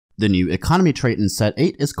The new economy trait in set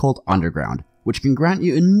 8 is called Underground, which can grant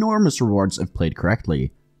you enormous rewards if played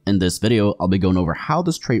correctly. In this video, I'll be going over how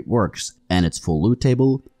this trait works and its full loot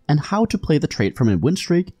table, and how to play the trait from a win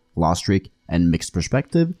streak, loss streak, and mixed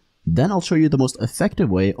perspective. Then I'll show you the most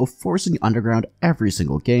effective way of forcing Underground every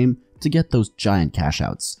single game to get those giant cash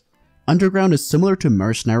outs. Underground is similar to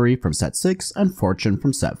Mercenary from set 6 and Fortune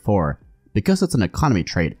from set 4, because it's an economy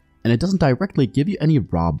trait and it doesn't directly give you any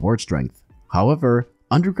raw board strength. However,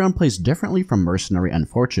 Underground plays differently from Mercenary and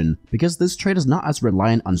Fortune because this trait is not as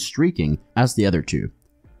reliant on streaking as the other two.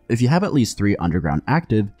 If you have at least 3 Underground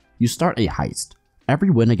active, you start a Heist. Every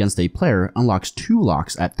win against a player unlocks 2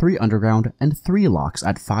 locks at 3 Underground and 3 locks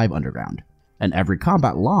at 5 Underground. And every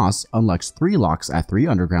combat loss unlocks 3 locks at 3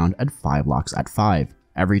 Underground and 5 locks at 5.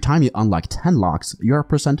 Every time you unlock 10 locks, you are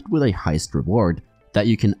presented with a Heist reward that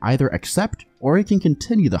you can either accept or you can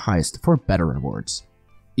continue the Heist for better rewards.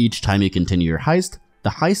 Each time you continue your Heist, the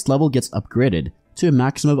Heist level gets upgraded to a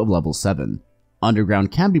maximum of level 7.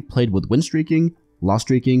 Underground can be played with win streaking, loss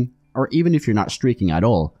streaking, or even if you're not streaking at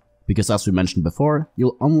all, because as we mentioned before,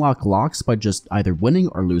 you'll unlock locks by just either winning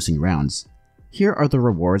or losing rounds. Here are the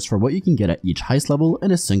rewards for what you can get at each Heist level in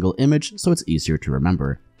a single image so it's easier to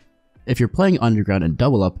remember. If you're playing Underground and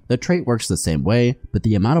Double Up, the trait works the same way, but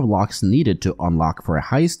the amount of locks needed to unlock for a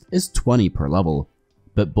Heist is 20 per level.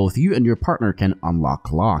 But both you and your partner can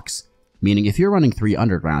unlock locks, meaning if you're running 3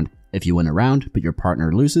 Underground, if you win a round but your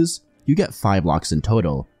partner loses, you get 5 locks in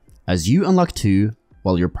total, as you unlock 2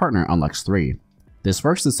 while your partner unlocks 3. This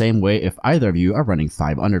works the same way if either of you are running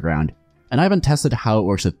 5 Underground, and I haven't tested how it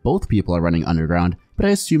works if both people are running Underground, but I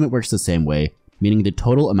assume it works the same way, meaning the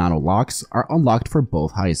total amount of locks are unlocked for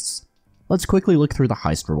both Heists. Let's quickly look through the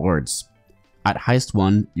Heist rewards. At Heist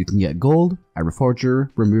 1, you can get gold, a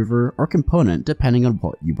Reforger, Remover, or Component depending on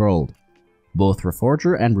what you rolled. Both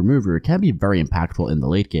Reforger and Remover can be very impactful in the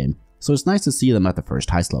late game, so it's nice to see them at the first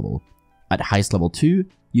Heist level. At Heist level 2,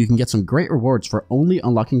 you can get some great rewards for only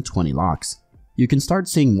unlocking 20 locks. You can start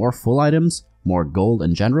seeing more full items, more gold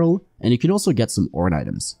in general, and you can also get some Orn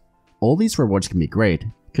items. All these rewards can be great,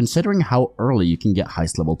 considering how early you can get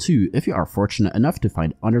Heist level 2 if you are fortunate enough to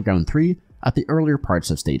find Underground 3 at the earlier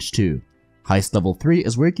parts of stage 2. Heist level 3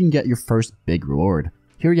 is where you can get your first big reward.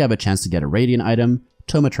 Here you have a chance to get a Radiant item,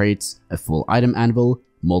 Toma traits, a full item anvil,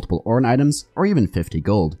 multiple Orn items, or even 50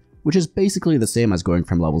 gold, which is basically the same as going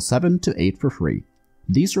from level 7 to 8 for free.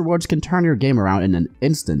 These rewards can turn your game around in an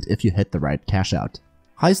instant if you hit the right cash out.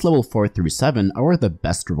 Heist level 4 through 7 are where the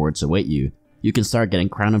best rewards await you. You can start getting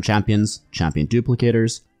Crown of Champions, Champion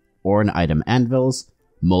Duplicators, Orn item anvils,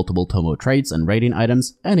 multiple Tomo traits and Radiant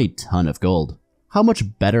items, and a ton of gold. How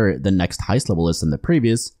much better the next Heist level is than the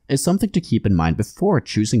previous is something to keep in mind before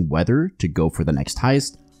choosing whether to go for the next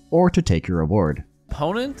Heist or to take your reward.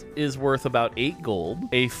 Component is worth about 8 gold.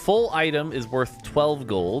 A full item is worth 12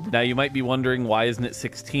 gold. Now you might be wondering, why isn't it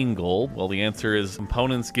 16 gold? Well, the answer is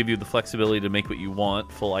components give you the flexibility to make what you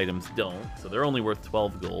want. Full items don't, so they're only worth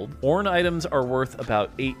 12 gold. Orn items are worth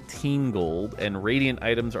about 18 gold, and Radiant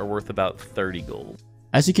items are worth about 30 gold.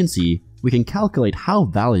 As you can see, we can calculate how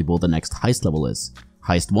valuable the next Heist level is.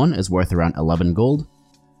 Heist 1 is worth around 11 gold.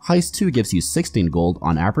 Heist 2 gives you 16 gold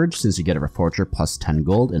on average since you get a Reforger plus 10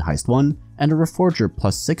 gold in Heist 1 and a Reforger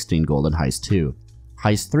plus 16 gold in Heist 2.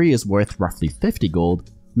 Heist 3 is worth roughly 50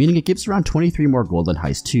 gold, meaning it gives around 23 more gold than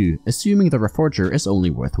Heist 2, assuming the Reforger is only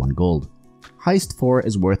worth 1 gold. Heist 4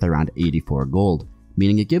 is worth around 84 gold,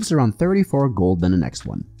 meaning it gives around 34 gold than the next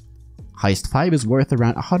one. Heist 5 is worth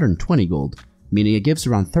around 120 gold, meaning it gives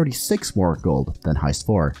around 36 more gold than Heist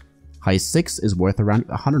 4. Heist 6 is worth around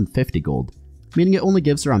 150 gold, meaning it only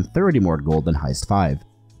gives around 30 more gold than Heist 5.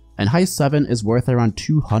 And Heist 7 is worth around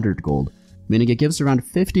 200 gold, meaning it gives around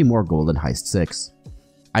 50 more gold than Heist 6.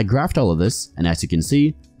 I graphed all of this, and as you can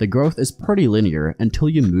see, the growth is pretty linear until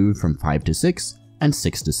you move from 5 to 6 and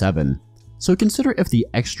 6 to 7. So consider if the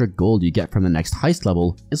extra gold you get from the next Heist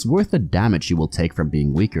level is worth the damage you will take from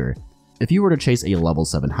being weaker. If you were to chase a level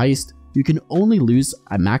 7 Heist, you can only lose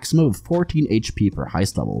a maximum of 14 HP per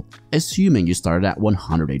Heist level, assuming you started at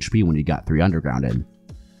 100 HP when you got 3 Underground in.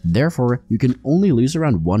 Therefore, you can only lose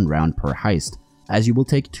around 1 round per Heist, as you will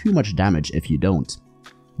take too much damage if you don't.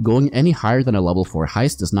 Going any higher than a level 4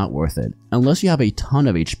 Heist is not worth it, unless you have a ton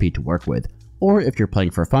of HP to work with, or if you're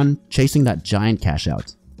playing for fun, chasing that giant cash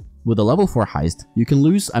out. With a level 4 Heist, you can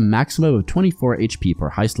lose a maximum of 24 HP per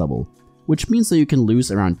Heist level, which means that you can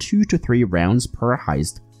lose around 2 to 3 rounds per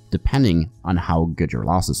Heist depending on how good your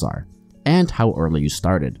losses are, and how early you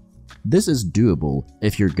started. This is doable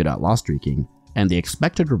if you're good at loss streaking, and the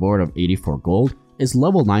expected reward of 84 gold is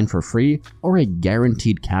level 9 for free or a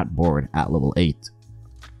guaranteed cat board at level 8.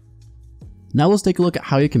 Now let's take a look at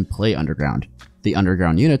how you can play Underground. The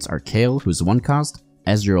Underground units are Kale, who's 1 cost,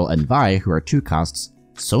 Ezreal and Vi, who are 2 costs,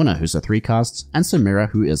 Sona, who's a 3 cost, and Samira,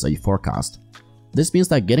 who is a 4 cost. This means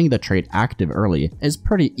that getting the trait active early is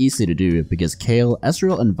pretty easy to do because Kale,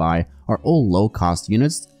 Ezreal, and Vi are all low cost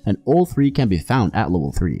units, and all 3 can be found at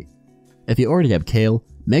level 3. If you already have Kale,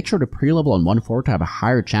 make sure to pre-level on 1-4 to have a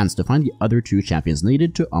higher chance to find the other 2 champions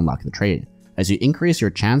needed to unlock the trait, as you increase your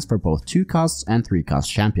chance for both 2 costs and 3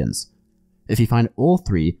 cost champions. If you find all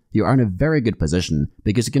 3, you are in a very good position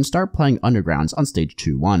because you can start playing Undergrounds on stage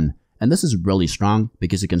 2-1, and this is really strong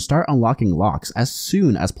because you can start unlocking locks as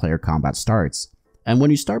soon as player combat starts. And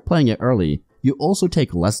when you start playing it early, you also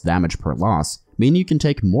take less damage per loss, meaning you can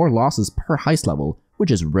take more losses per heist level,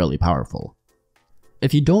 which is really powerful.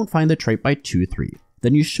 If you don't find the trait by 2-3,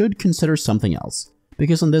 then you should consider something else,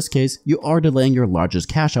 because in this case, you are delaying your largest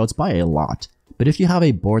cashouts by a lot. But if you have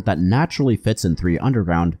a board that naturally fits in 3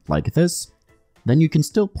 Underground, like this, then you can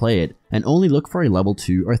still play it and only look for a level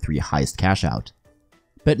 2 or 3 heist cashout.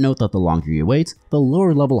 But note that the longer you wait, the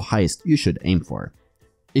lower level heist you should aim for.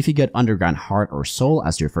 If you get Underground Heart or Soul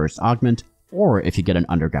as your first augment, or if you get an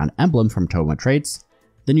Underground Emblem from Toma Traits,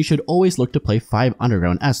 then you should always look to play 5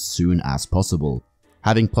 Underground as soon as possible.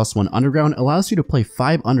 Having +1 Underground allows you to play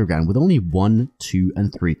 5 Underground with only 1, 2,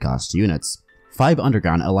 and 3 cost units. 5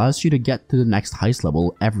 Underground allows you to get to the next heist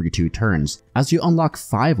level every 2 turns, as you unlock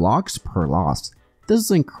 5 locks per loss. This is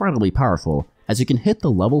incredibly powerful, as you can hit the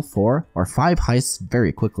level 4 or 5 heists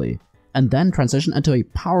very quickly, and then transition into a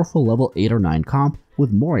powerful level 8 or 9 comp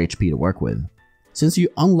with more HP to work with. Since you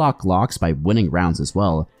unlock locks by winning rounds as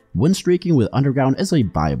well, win streaking with Underground is a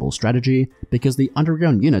viable strategy because the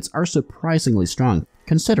Underground units are surprisingly strong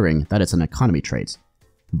considering that it's an economy trait.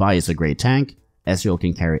 Vi is a great tank, Ezreal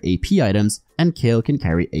can carry AP items, and Kale can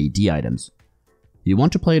carry AD items. You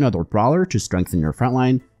want to play another brawler to strengthen your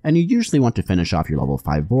frontline, and you usually want to finish off your level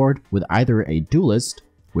 5 board with either a duelist,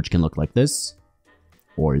 which can look like this,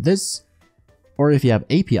 or if you have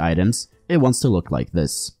AP items, it wants to look like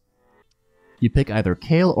this. You pick either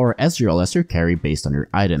Kale or Ezreal as your carry based on your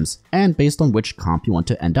items, and based on which comp you want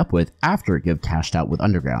to end up with after you've cashed out with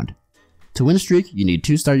Underground. To win streak, you need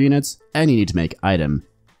 2-star units, and you need to make item.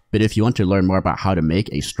 But if you want to learn more about how to make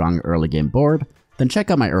a strong early game board, then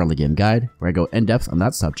check out my early game guide, where I go in depth on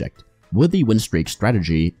that subject. With the win streak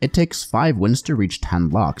strategy, it takes 5 wins to reach 10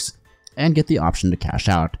 locks, and get the option to cash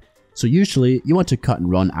out. So usually, you want to cut and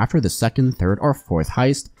run after the 2nd, 3rd, or 4th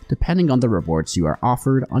heist, depending on the rewards you are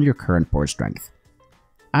offered on your current board strength.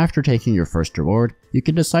 After taking your first reward, you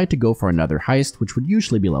can decide to go for another heist, which would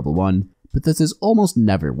usually be level 1, but this is almost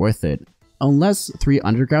never worth it, unless 3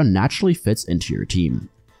 Underground naturally fits into your team.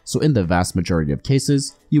 So in the vast majority of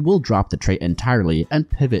cases, you will drop the trait entirely and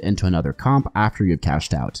pivot into another comp after you've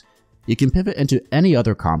cashed out. You can pivot into any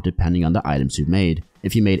other comp depending on the items you've made.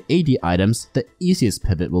 If you made AD items, the easiest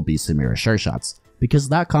pivot will be Samira Sureshots, because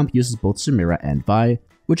that comp uses both Samira and Vi,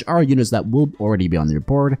 which are units that will already be on your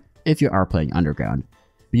board if you are playing Underground.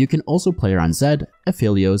 But you can also play around Zed,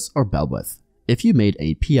 Aphelios, or Belwith. If you made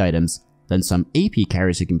AP items, then some AP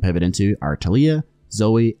carries you can pivot into are Talia,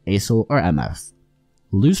 Zoe, Aesol, or MF.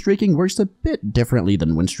 Lose streaking works a bit differently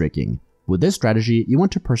than win streaking. With this strategy, you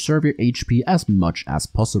want to preserve your HP as much as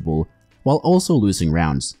possible, while also losing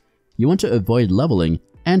rounds. You want to avoid leveling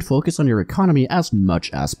and focus on your economy as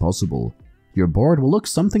much as possible. Your board will look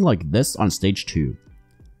something like this on stage 2.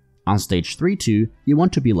 On stage 3-2, you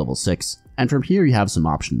want to be level 6, and from here you have some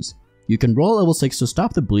options. You can roll level 6 to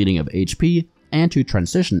stop the bleeding of HP and to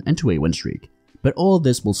transition into a win streak, but all of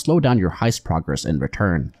this will slow down your heist progress in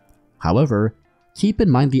return. However, keep in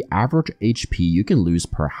mind the average HP you can lose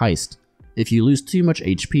per heist. If you lose too much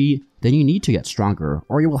HP, then you need to get stronger,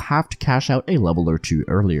 or you will have to cash out a level or 2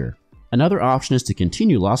 earlier. Another option is to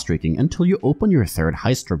continue loss streaking until you open your 3rd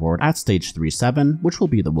heist reward at stage 3-7, which will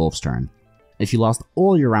be the Wolf's turn. If you lost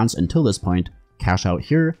all your rounds until this point, cash out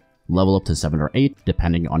here, level up to 7 or 8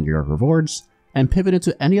 depending on your rewards, and pivot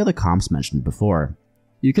into any of the comps mentioned before.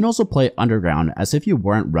 You can also play Underground as if you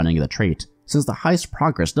weren't running the trait, since the heist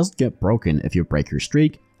progress doesn't get broken if you break your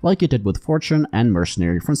streak, like it did with Fortune and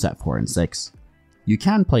Mercenary from set 4 and 6. You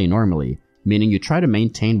can play normally, meaning you try to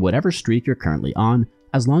maintain whatever streak you're currently on,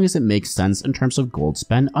 as long as it makes sense in terms of gold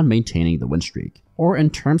spent on maintaining the win streak, or in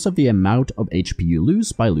terms of the amount of HP you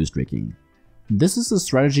lose by lose streaking. This is the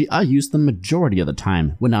strategy I use the majority of the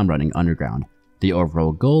time when I'm running Underground. The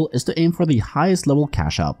overall goal is to aim for the highest level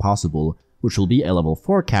cash out possible, which will be a level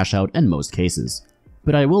 4 cash out in most cases,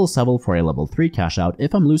 but I will settle for a level 3 cash out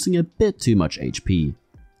if I'm losing a bit too much HP.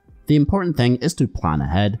 The important thing is to plan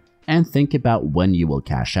ahead and think about when you will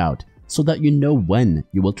cash out, so that you know when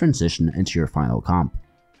you will transition into your final comp.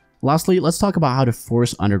 Lastly, let's talk about how to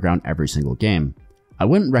force underground every single game. I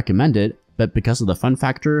wouldn't recommend it, but because of the fun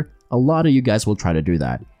factor, a lot of you guys will try to do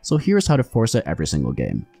that, so here's how to force it every single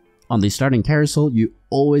game. On the starting carousel, you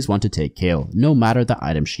always want to take Kale, no matter the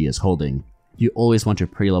item she is holding. You always want to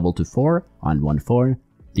pre-level to 4 on 1-4.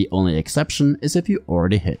 The only exception is if you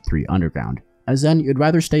already hit 3 underground, as then you'd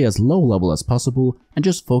rather stay as low level as possible and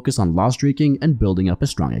just focus on loss streaking and building up a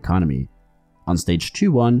strong economy. On stage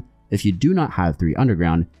 2-1, if you do not have 3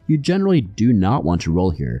 underground, you generally do not want to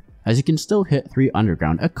roll here, as you can still hit 3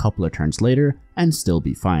 underground a couple of turns later and still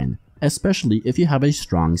be fine, especially if you have a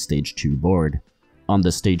strong stage 2 board. On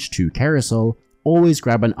the stage 2 carousel, always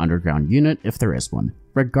grab an underground unit if there is one,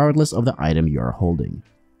 regardless of the item you are holding.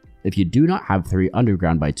 If you do not have 3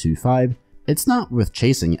 underground by 2-5, it's not worth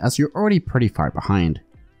chasing as you're already pretty far behind.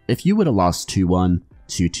 If you would have lost 2-1,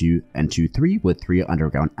 2-2, and 2-3 with 3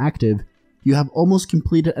 underground active, you have almost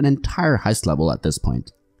completed an entire heist level at this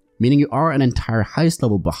point, meaning you are an entire heist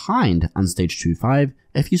level behind on stage 2-5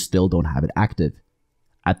 if you still don't have it active.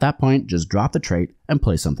 At that point, just drop the trait and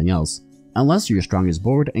play something else, unless your strongest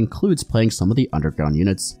board includes playing some of the underground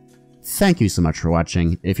units. Thank you so much for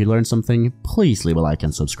watching. If you learned something, please leave a like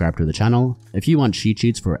and subscribe to the channel. If you want cheat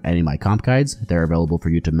sheets for any of my comp guides, they're available for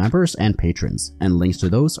YouTube members and patrons, and links to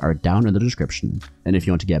those are down in the description. And if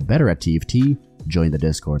you want to get better at TFT, join the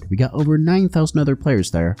Discord. We got over 9,000 other players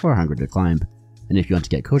there who are hungry to climb. And if you want to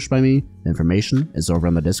get coached by me, the information is over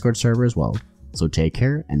on the Discord server as well. So take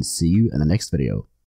care and see you in the next video.